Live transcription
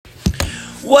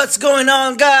What's going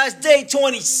on, guys? Day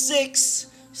 26.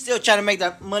 Still trying to make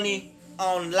that money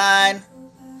online,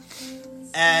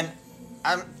 and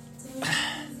I'm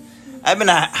I've been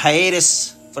a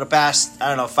hiatus for the past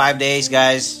 5 days,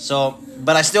 guys.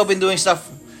 But I still been doing stuff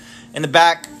in the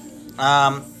back.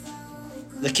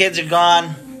 The kids are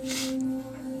gone,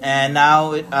 and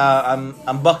now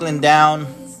I'm buckling down,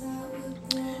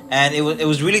 and it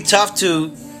was really tough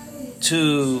to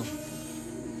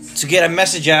get a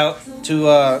message out,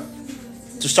 to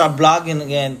start blogging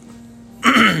again,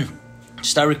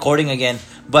 start recording again.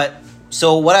 But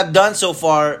so what I've done so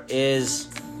far is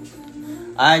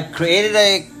I created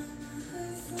a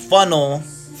funnel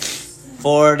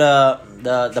for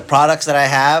the products that I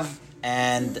have,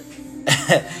 and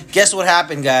guess what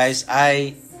happened, guys?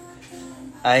 I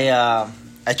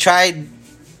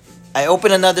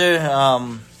opened another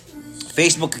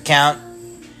Facebook account,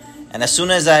 and as soon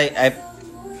as I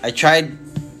tried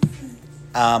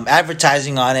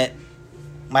advertising on it,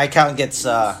 my account gets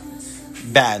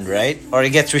banned, right? Or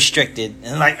it gets restricted.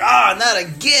 And I'm like, not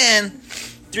again.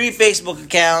 3 Facebook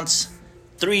accounts,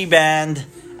 3 banned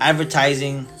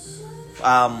advertising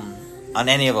on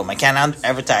any of them. I can't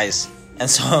advertise. And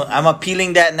so I'm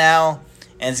appealing that now,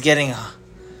 and it's getting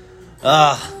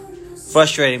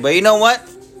frustrating. But you know what?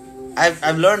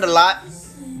 I've learned a lot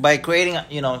by creating,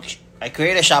 I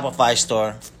created a Shopify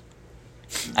store.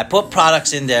 I put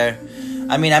products in there.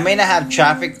 I mean, I may not have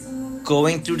traffic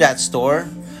going through that store,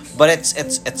 but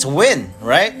it's a win,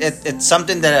 right? It's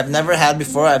something that I've never had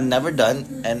before. I've never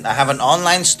done, and I have an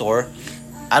online store.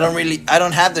 I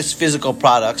don't have this physical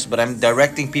products, but I'm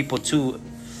directing people to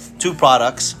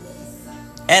products,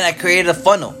 and I created a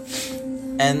funnel.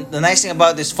 And the nice thing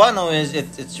about this funnel is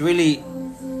it's really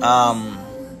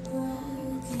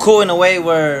cool in a way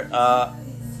where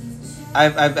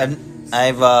I've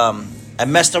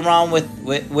messed around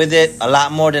with it a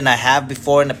lot more than I have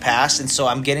before in the past, and so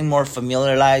I'm getting more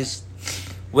familiarized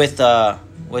with the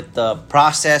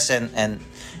process and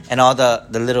all the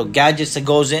little gadgets that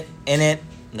goes in it,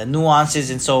 the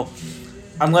nuances. And so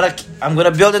I'm gonna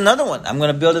build another one. I'm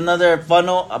gonna build another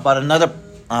funnel about another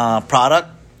product,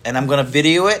 and I'm gonna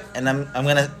video it, and I'm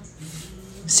gonna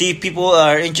see if people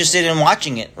are interested in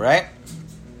watching it, right?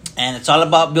 And it's all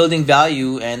about building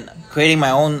value and creating my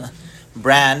own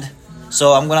brand.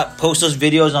 So I'm going to post those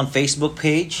videos on Facebook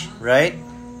page, right?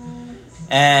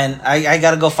 And I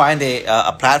got to go find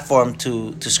a platform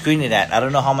to screen it at. I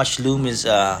don't know how much Loom is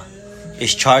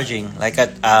charging. Like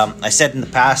I said in the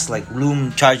past, like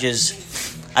Loom charges,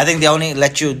 I think they only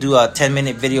let you do a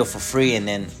 10-minute video for free. And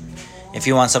then if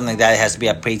you want something like that, it has to be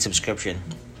a paid subscription.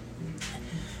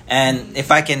 And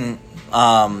if I can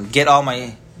get all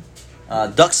my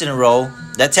ducks in a row,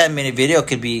 that 10-minute video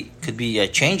could be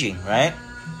changing, right?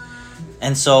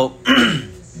 And so,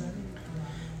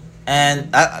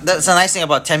 and that's the nice thing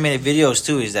about 10-minute videos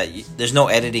too, is that there's no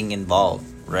editing involved,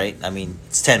 right? I mean,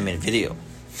 it's 10-minute video,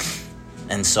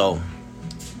 and so,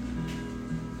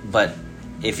 but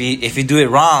if you do it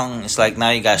wrong, it's like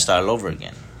now you gotta start all over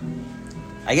again.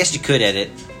 I guess you could edit,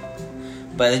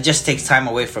 but it just takes time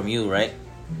away from you, right?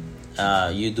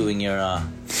 You doing your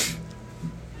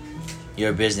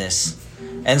business,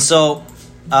 and so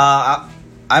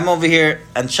I'm over here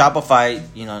on Shopify,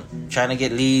 trying to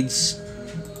get leads.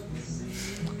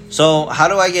 So how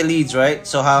do I get leads, right?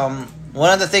 So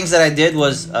one of the things that I did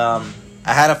was I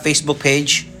had a Facebook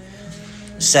page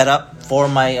set up for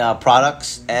my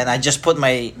products, and I just put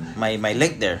my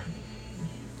link there.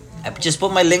 I just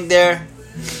put my link there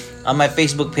on my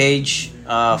Facebook page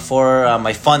for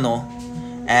my funnel,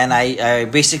 and I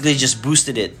basically just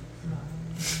boosted it.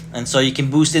 And so you can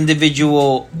boost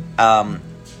individual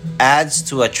ads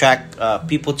to attract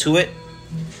people to it,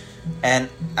 and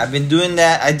I've been doing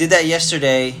that. I did that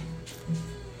yesterday,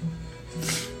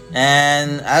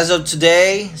 and as of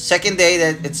today, second day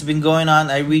that it's been going on,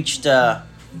 I reached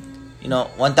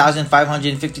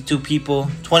 1,552 people,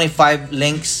 25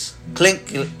 link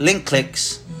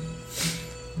clicks,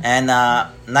 and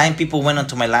 9 people went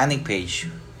onto my landing page,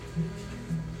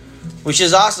 which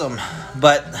is awesome.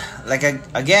 But I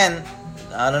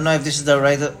don't know if this is the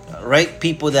right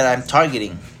people that I'm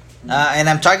targeting, and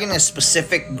I'm targeting a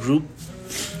specific group,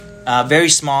 very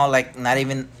small, like not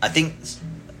even. I think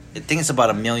it's about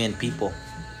 1 million people,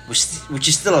 which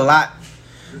is still a lot.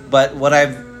 But what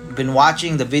I've been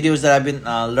watching, the videos that I've been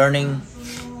learning,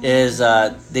 is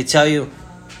they tell you,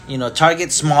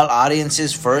 target small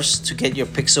audiences first to get your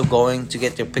pixel going, to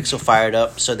get your pixel fired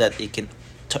up, so that it can,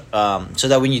 so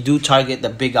that when you do target the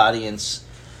big audience,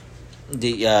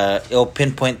 it'll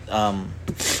pinpoint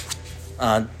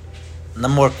the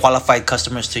more qualified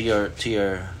customers to your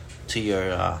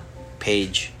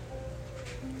page,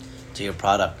 to your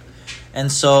product.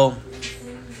 And so,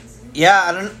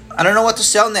 yeah, I don't know what to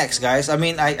sell next, guys. I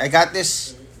mean, I got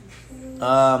this.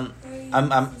 I'm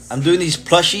doing these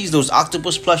plushies, those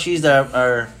octopus plushies that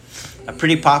are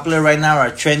pretty popular right now,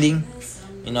 are trending.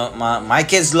 You know, my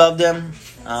kids love them.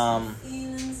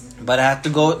 But I have to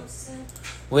go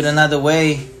with another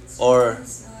way, or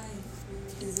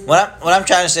what I'm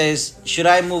trying to say is, should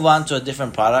I move on to a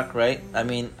different product, right? I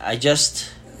mean, I just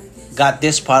got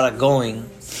this product going.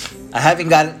 I haven't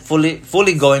got it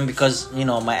fully going because, you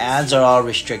know, my ads are all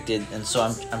restricted, and so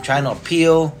I'm trying to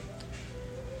appeal,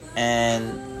 and,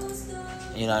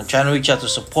 you know, I'm trying to reach out to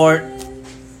support.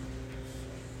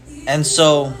 And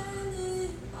so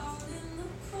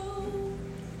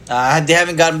they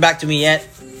haven't gotten back to me yet.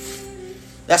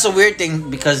 That's a weird thing,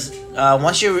 because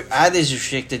once your ad is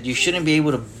restricted, you shouldn't be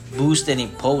able to boost any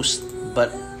post,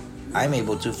 but I'm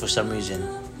able to for some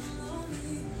reason.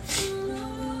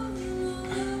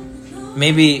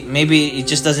 Maybe it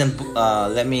just doesn't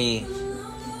let me.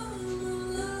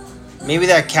 Maybe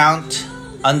the account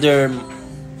under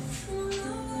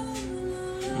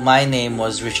my name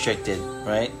was restricted,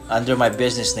 right? Under my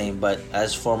business name, but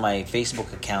as for my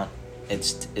Facebook account,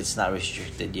 it's not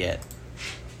restricted yet.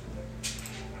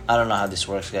 I don't know how this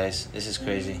works, guys. This is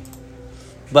crazy.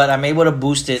 But I'm able to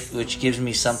boost it, which gives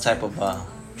me some type of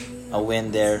a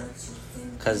win there,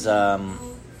 because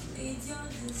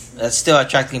that's still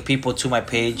attracting people to my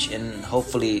page, and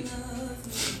hopefully,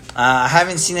 I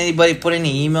haven't seen anybody put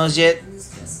any emails yet.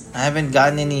 I haven't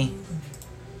gotten any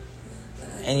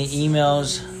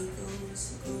emails.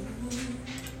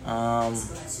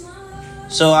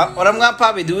 So what I'm gonna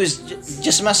probably do is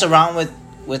just mess around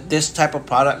with this type of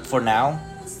product for now,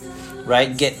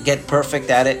 right? Get perfect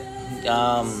at it.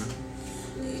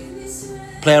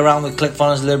 Play around with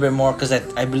ClickFunnels a little bit more, because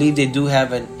I believe they do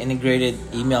have an integrated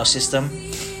email system.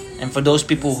 And for those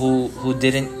people who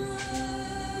didn't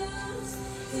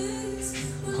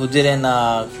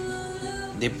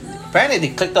they apparently they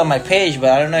clicked on my page, but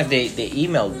I don't know if they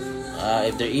emailed,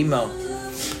 if their email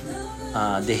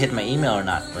they hit my email or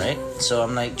not, right? So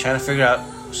I'm like trying to figure out,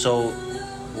 so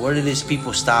where did these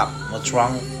people stop? What's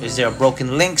wrong? Is there a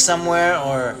broken link somewhere,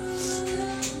 or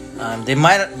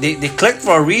they clicked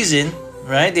for a reason,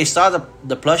 right? They saw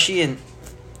the plushie, and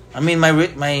I mean my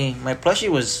plushie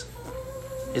was,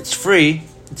 it's free.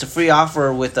 It's a free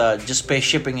offer with just pay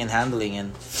shipping and handling,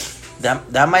 and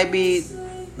that might be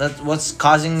what's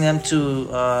causing them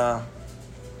to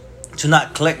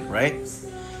not click, right?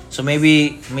 So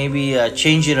maybe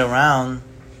change it around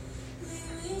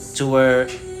to where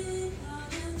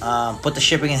put the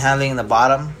shipping and handling in the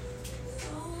bottom,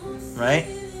 right?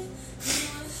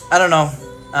 I don't know.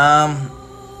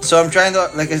 So I'm trying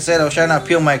to, like I said, I was trying to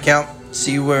appeal my account,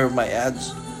 see where my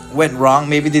ads went wrong.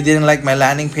 Maybe they didn't like my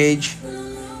landing page.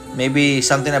 Maybe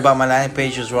something about my landing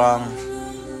page was wrong.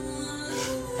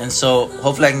 And so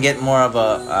hopefully I can get more of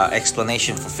a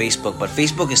explanation for Facebook. But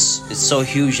Facebook is so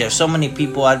huge. There's so many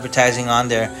people advertising on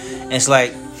there. And it's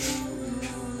like,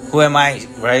 who am I,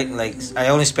 right? Like, I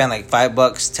only spend like $5,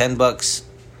 $10,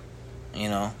 you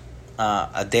know,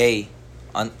 a day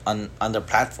on the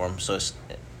platform. So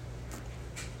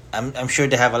I'm sure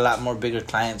they have a lot more bigger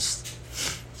clients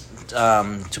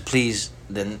to please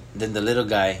than the little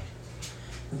guy.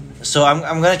 So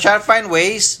I'm gonna try to find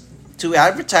ways to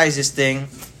advertise this thing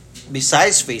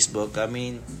besides Facebook. I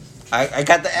mean, I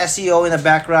got the SEO in the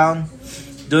background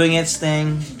doing its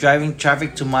thing, driving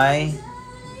traffic to my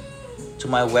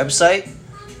website.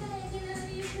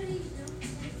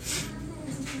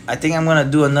 I think I'm gonna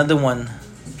do another one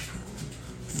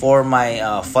for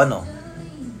my funnel.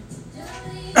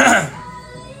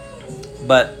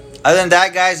 But other than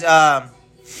that, guys,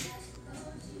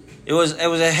 it was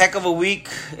a heck of a week.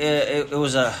 It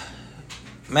was a,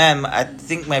 man, I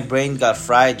think my brain got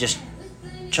fried just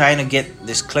trying to get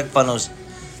this ClickFunnels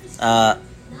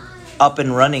up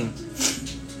and running.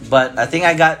 But I think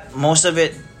I got most of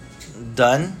it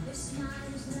done.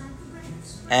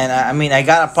 And I mean, I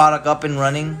got a product up and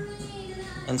running.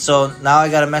 And so now I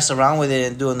got to mess around with it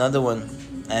and do another one.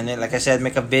 And then, like I said,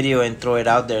 make a video and throw it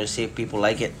out there and see if people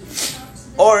like it.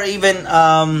 Or even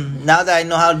now that I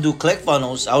know how to do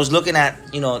ClickFunnels, I was looking at,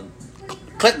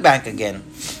 ClickBank again,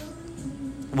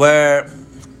 where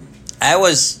I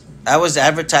was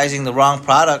advertising the wrong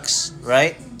products,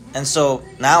 right? And so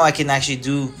now I can actually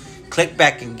do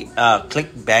ClickBank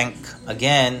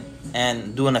again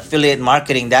and do an affiliate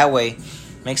marketing that way,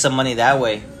 make some money that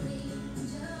way.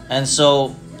 And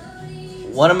so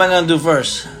what am I gonna do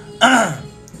first? I'm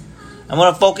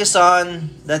gonna focus on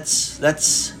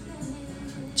that's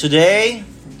today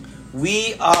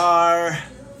we are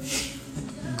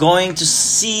going to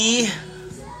see.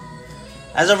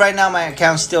 As of right now, my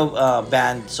account's still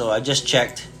banned, so I just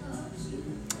checked.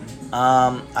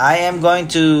 I am going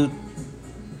to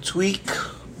tweak.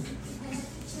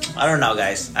 I don't know,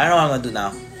 guys. I don't know what I'm gonna do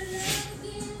now.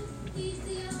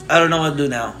 I don't know what to do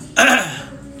now.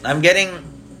 I'm getting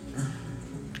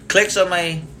clicks on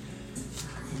my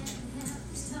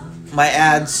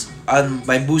ads on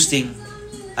by boosting.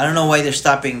 I don't know why they're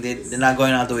stopping. They're not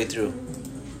going all the way through.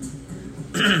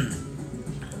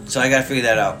 So I gotta figure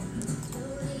that out.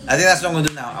 I think that's what I'm gonna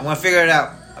do now. I'm gonna figure it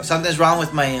out. Something's wrong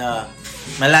with my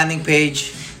my landing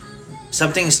page.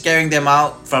 Something is scaring them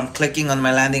out from clicking on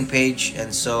my landing page,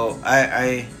 and so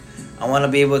I want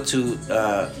to be able to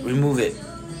remove it,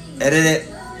 edit it,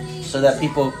 so that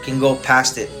people can go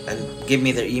past it and give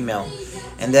me their email,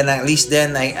 and then at least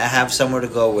then I have somewhere to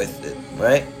go with it,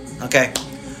 right? Okay.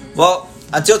 Well,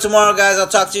 until tomorrow, guys. I'll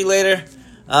talk to you later.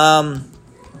 Don't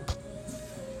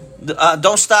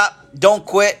stop. Don't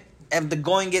quit. If the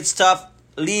going gets tough,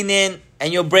 lean in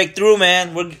and you'll break through,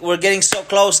 man. We're getting so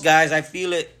close, guys. I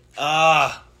feel it.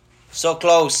 So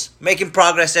close. Making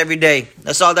progress every day.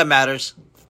 That's all that matters.